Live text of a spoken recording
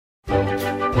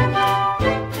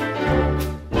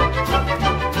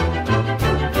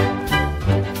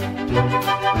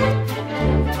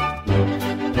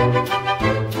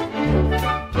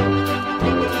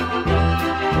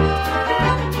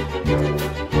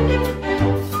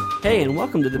Hey, and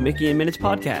welcome to the Mickey in Minutes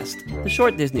podcast, the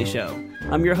short Disney show.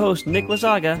 I'm your host, Nick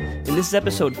Lazaga, and this is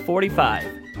episode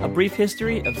 45, a brief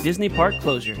history of Disney park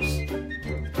closures.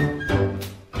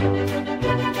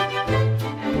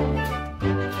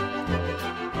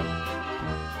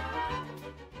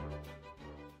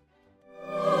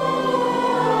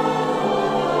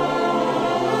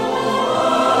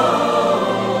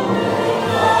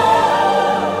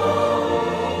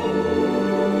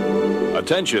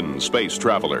 Attention, space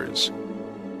travelers.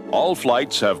 All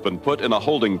flights have been put in a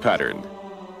holding pattern.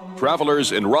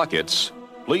 Travelers in rockets,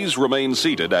 please remain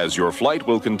seated as your flight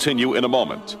will continue in a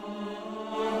moment.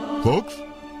 Folks,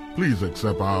 please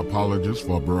accept our apologies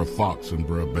for Brer Fox and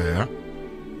Brer Bear.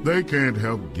 They can't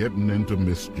help getting into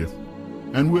mischief,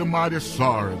 and we're mighty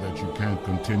sorry that you can't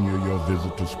continue your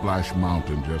visit to Splash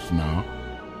Mountain just now.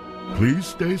 Please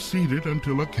stay seated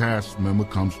until a cast member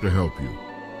comes to help you.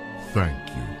 Thank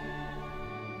you.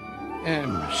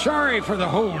 Sorry for the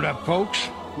hold-up, folks.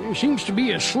 There seems to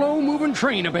be a slow-moving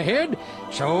train up ahead,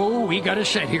 so we gotta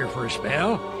sit here for a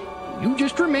spell. You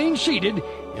just remain seated,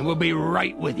 and we'll be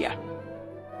right with you.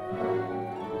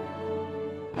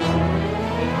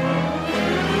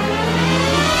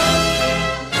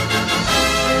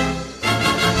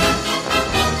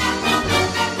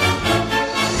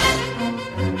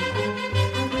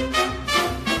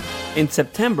 In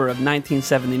September of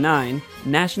 1979,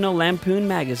 National Lampoon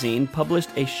magazine published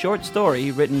a short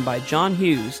story written by John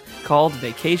Hughes called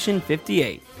Vacation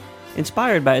 58.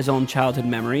 Inspired by his own childhood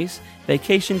memories,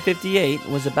 Vacation 58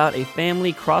 was about a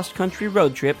family cross-country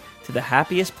road trip to the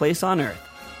happiest place on Earth,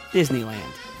 Disneyland.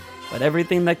 But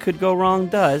everything that could go wrong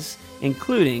does,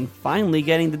 including finally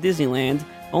getting to Disneyland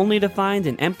only to find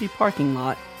an empty parking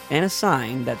lot and a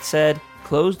sign that said,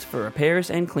 "Closed for repairs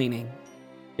and cleaning."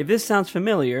 If this sounds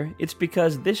familiar, it's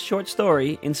because this short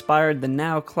story inspired the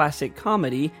now classic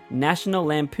comedy National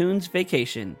Lampoon's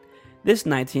Vacation. This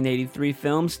 1983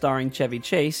 film starring Chevy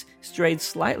Chase strayed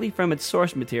slightly from its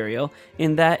source material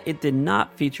in that it did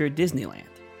not feature Disneyland.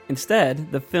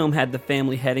 Instead, the film had the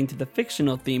family heading to the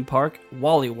fictional theme park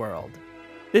Wally World.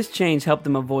 This change helped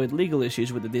them avoid legal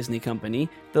issues with the Disney company,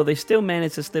 though they still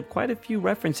managed to slip quite a few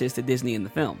references to Disney in the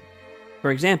film. For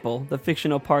example, the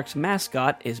fictional park's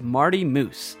mascot is Marty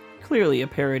Moose, clearly a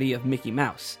parody of Mickey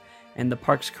Mouse, and the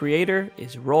park's creator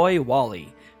is Roy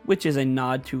Wally, which is a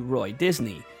nod to Roy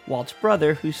Disney, Walt's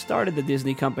brother who started the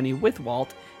Disney company with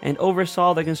Walt and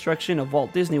oversaw the construction of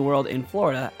Walt Disney World in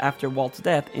Florida after Walt's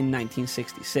death in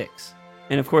 1966.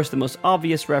 And of course the most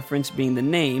obvious reference being the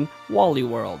name Wally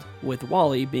World, with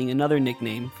Wally being another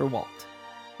nickname for Walt.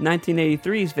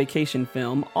 1983's Vacation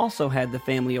film also had the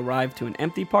family arrive to an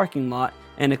empty parking lot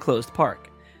and a closed park.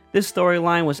 This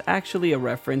storyline was actually a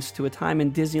reference to a time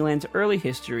in Disneyland's early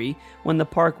history when the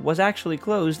park was actually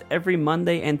closed every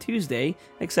Monday and Tuesday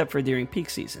except for during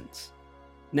peak seasons.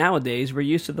 Nowadays, we're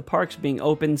used to the parks being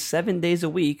open 7 days a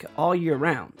week all year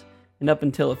round. And up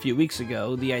until a few weeks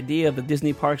ago, the idea of the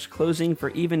Disney parks closing for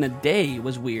even a day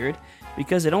was weird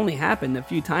because it only happened a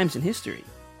few times in history.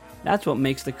 That's what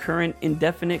makes the current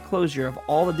indefinite closure of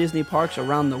all the Disney parks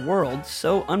around the world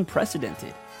so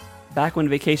unprecedented. Back when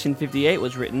Vacation 58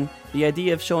 was written, the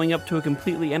idea of showing up to a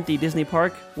completely empty Disney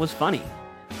park was funny.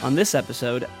 On this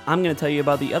episode, I'm going to tell you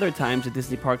about the other times the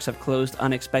Disney parks have closed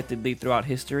unexpectedly throughout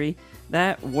history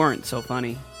that weren't so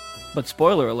funny. But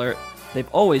spoiler alert, they've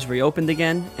always reopened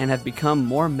again and have become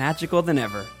more magical than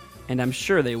ever. And I'm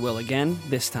sure they will again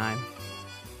this time.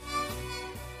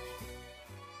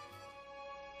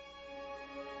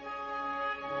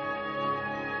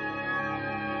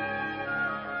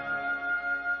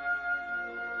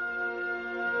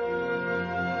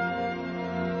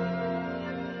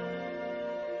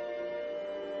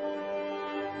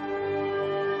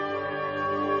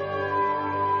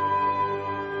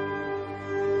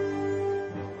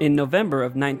 In November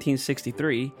of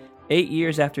 1963, 8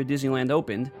 years after Disneyland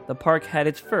opened, the park had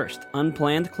its first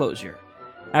unplanned closure.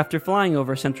 After flying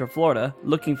over Central Florida,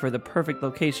 looking for the perfect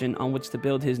location on which to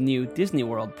build his new Disney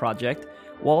World project,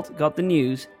 Walt got the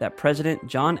news that President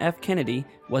John F. Kennedy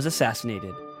was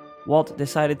assassinated. Walt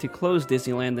decided to close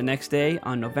Disneyland the next day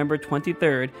on November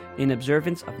 23rd in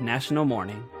observance of national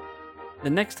mourning. The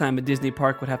next time a Disney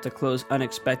park would have to close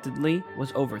unexpectedly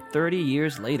was over 30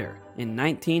 years later, in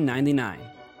 1999.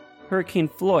 Hurricane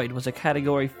Floyd was a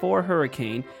Category 4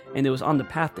 hurricane, and it was on the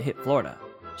path to hit Florida.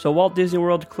 So Walt Disney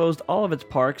World closed all of its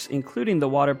parks, including the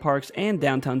water parks and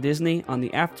Downtown Disney, on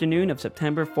the afternoon of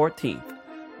September 14th.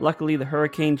 Luckily, the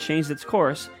hurricane changed its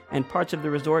course, and parts of the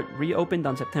resort reopened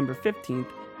on September 15th,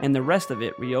 and the rest of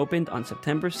it reopened on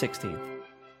September 16th.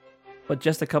 But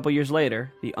just a couple years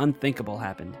later, the unthinkable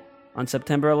happened. On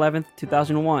September 11,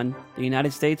 2001, the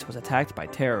United States was attacked by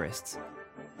terrorists.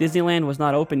 Disneyland was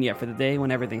not open yet for the day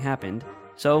when everything happened,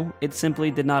 so it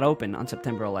simply did not open on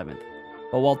September 11th.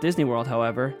 But Walt Disney World,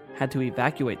 however, had to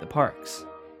evacuate the parks.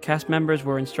 Cast members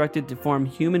were instructed to form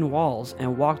human walls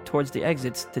and walk towards the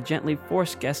exits to gently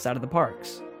force guests out of the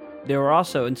parks. They were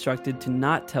also instructed to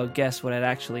not tell guests what had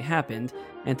actually happened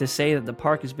and to say that the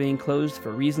park is being closed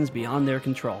for reasons beyond their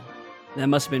control. That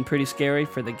must have been pretty scary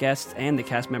for the guests and the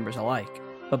cast members alike.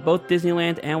 But both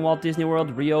Disneyland and Walt Disney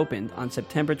World reopened on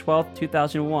September 12,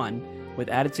 2001 with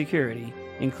added security,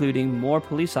 including more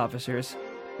police officers,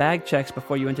 bag checks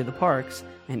before you enter the parks,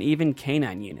 and even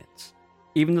canine units.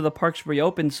 Even though the parks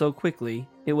reopened so quickly,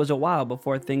 it was a while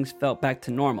before things felt back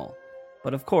to normal.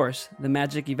 But of course, the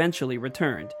magic eventually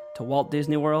returned to Walt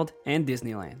Disney World and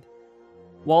Disneyland.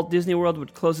 Walt Disney World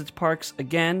would close its parks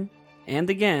again and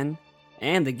again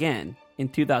and again in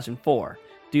 2004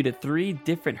 due to 3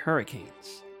 different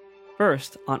hurricanes.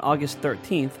 First, on August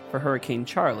 13th for Hurricane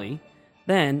Charlie,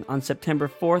 then on September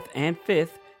 4th and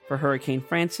 5th for Hurricane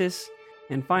Francis,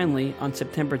 and finally on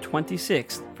September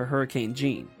 26th for Hurricane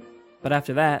Jean. But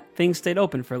after that, things stayed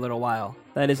open for a little while.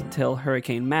 That is until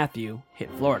Hurricane Matthew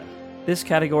hit Florida. This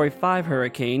Category 5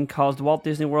 hurricane caused Walt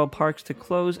Disney World parks to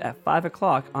close at 5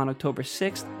 o'clock on October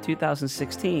 6,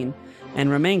 2016, and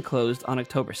remain closed on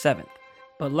October 7th.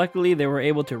 But luckily, they were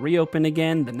able to reopen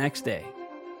again the next day.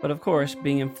 But of course,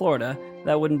 being in Florida,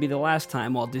 that wouldn't be the last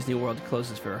time Walt Disney World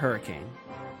closes for a hurricane.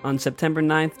 On September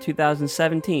 9,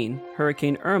 2017,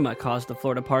 Hurricane Irma caused the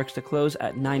Florida parks to close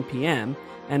at 9 p.m.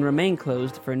 and remain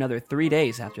closed for another 3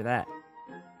 days after that.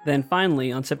 Then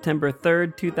finally, on September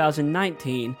 3,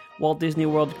 2019, Walt Disney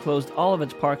World closed all of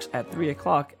its parks at 3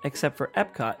 o'clock except for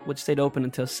Epcot, which stayed open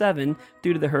until 7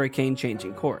 due to the hurricane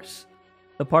changing course.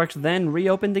 The parks then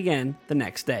reopened again the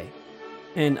next day.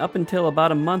 And up until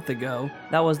about a month ago,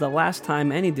 that was the last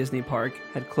time any Disney park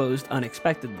had closed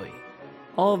unexpectedly.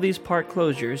 All of these park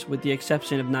closures, with the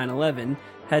exception of 9/11,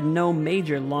 had no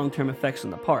major long-term effects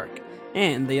on the park,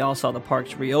 and they all saw the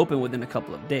parks reopen within a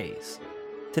couple of days.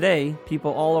 Today,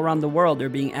 people all around the world are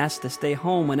being asked to stay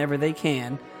home whenever they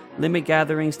can, limit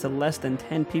gatherings to less than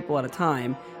 10 people at a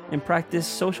time, and practice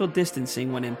social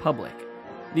distancing when in public.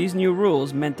 These new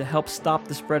rules, meant to help stop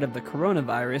the spread of the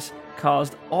coronavirus,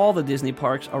 caused all the Disney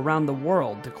parks around the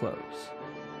world to close.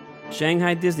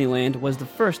 Shanghai Disneyland was the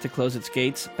first to close its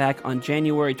gates back on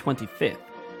January 25th,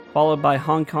 followed by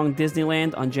Hong Kong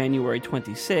Disneyland on January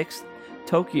 26th,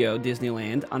 Tokyo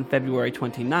Disneyland on February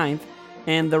 29th,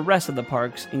 and the rest of the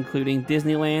parks, including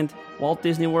Disneyland, Walt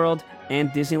Disney World, and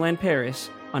Disneyland Paris,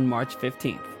 on March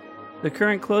 15th. The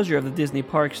current closure of the Disney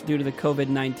parks due to the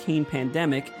COVID-19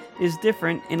 pandemic is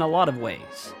different in a lot of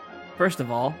ways. First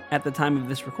of all, at the time of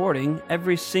this recording,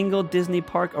 every single Disney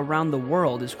park around the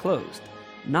world is closed,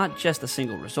 not just a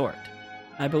single resort.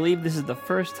 I believe this is the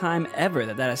first time ever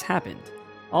that has happened.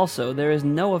 Also, there is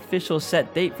no official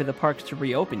set date for the parks to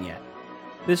reopen yet.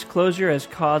 This closure has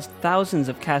caused thousands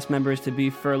of cast members to be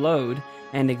furloughed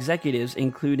and executives,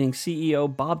 including CEO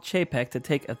Bob Chapek, to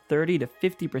take a 30 to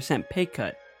 50% pay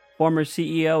cut. Former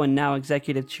CEO and now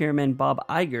executive chairman Bob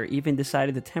Iger even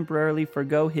decided to temporarily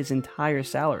forgo his entire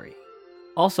salary.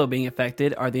 Also being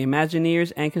affected are the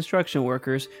Imagineers and construction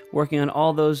workers working on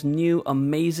all those new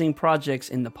amazing projects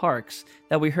in the parks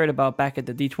that we heard about back at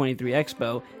the D23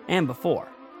 Expo and before.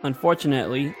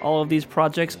 Unfortunately, all of these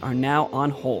projects are now on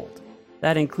hold.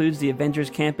 That includes the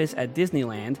Avengers Campus at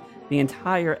Disneyland, the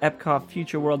entire Epcot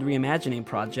Future World Reimagining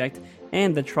project,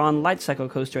 and the Tron Light Cycle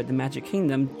Coaster at the Magic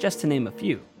Kingdom, just to name a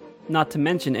few. Not to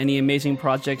mention any amazing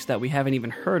projects that we haven't even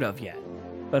heard of yet.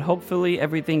 But hopefully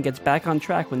everything gets back on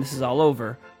track when this is all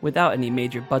over, without any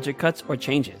major budget cuts or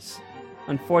changes.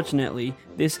 Unfortunately,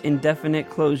 this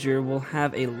indefinite closure will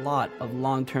have a lot of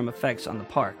long-term effects on the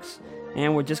parks,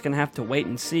 and we're just going to have to wait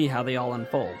and see how they all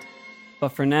unfold. But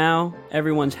for now,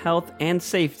 everyone's health and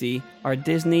safety are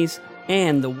Disney's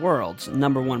and the world's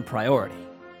 #1 priority.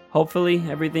 Hopefully,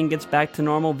 everything gets back to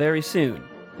normal very soon,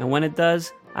 and when it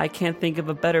does, I can't think of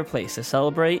a better place to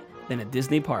celebrate than a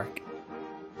Disney park.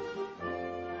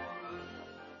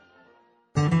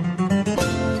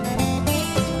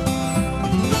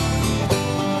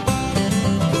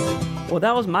 Well,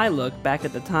 that was my look back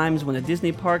at the times when the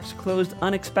Disney parks closed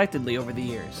unexpectedly over the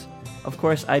years. Of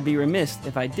course, I'd be remiss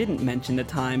if I didn't mention the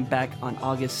time back on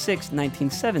August 6,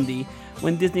 1970,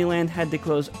 when Disneyland had to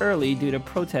close early due to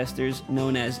protesters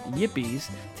known as Yippies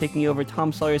taking over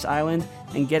Tom Sawyer's Island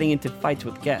and getting into fights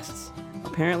with guests.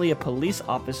 Apparently, a police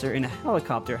officer in a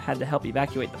helicopter had to help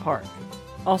evacuate the park.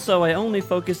 Also, I only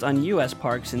focused on US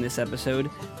parks in this episode,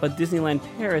 but Disneyland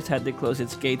Paris had to close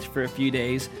its gates for a few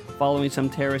days following some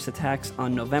terrorist attacks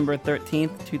on November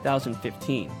 13th,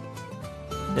 2015.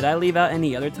 Did I leave out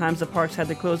any other times the parks had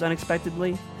to close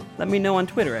unexpectedly? Let me know on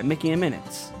Twitter at Mickey in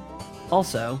Minutes.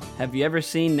 Also, have you ever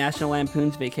seen National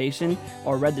Lampoon's Vacation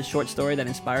or read the short story that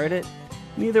inspired it?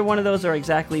 Neither one of those are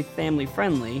exactly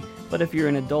family-friendly, but if you're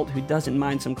an adult who doesn't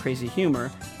mind some crazy humor,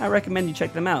 I recommend you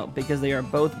check them out because they are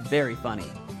both very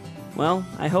funny. Well,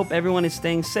 I hope everyone is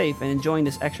staying safe and enjoying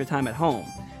this extra time at home.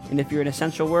 And if you're an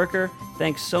essential worker,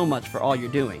 thanks so much for all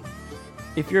you're doing.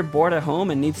 If you're bored at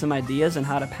home and need some ideas on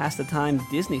how to pass the time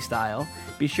Disney style,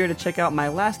 be sure to check out my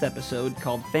last episode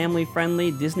called Family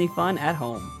Friendly Disney Fun at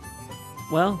Home.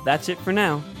 Well, that's it for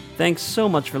now. Thanks so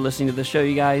much for listening to the show,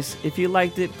 you guys. If you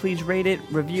liked it, please rate it,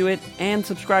 review it, and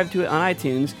subscribe to it on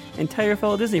iTunes, and tell your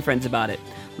fellow Disney friends about it.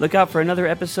 Look out for another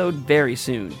episode very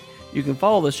soon. You can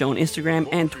follow the show on Instagram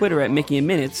and Twitter at Mickey in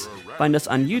Minutes, find us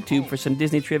on YouTube for some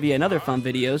Disney trivia and other fun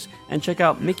videos, and check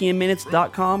out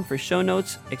MickeyInMinutes.com for show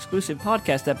notes, exclusive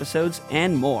podcast episodes,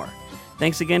 and more.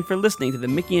 Thanks again for listening to the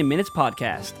Mickey in Minutes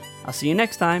podcast. I'll see you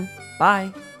next time.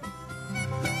 Bye.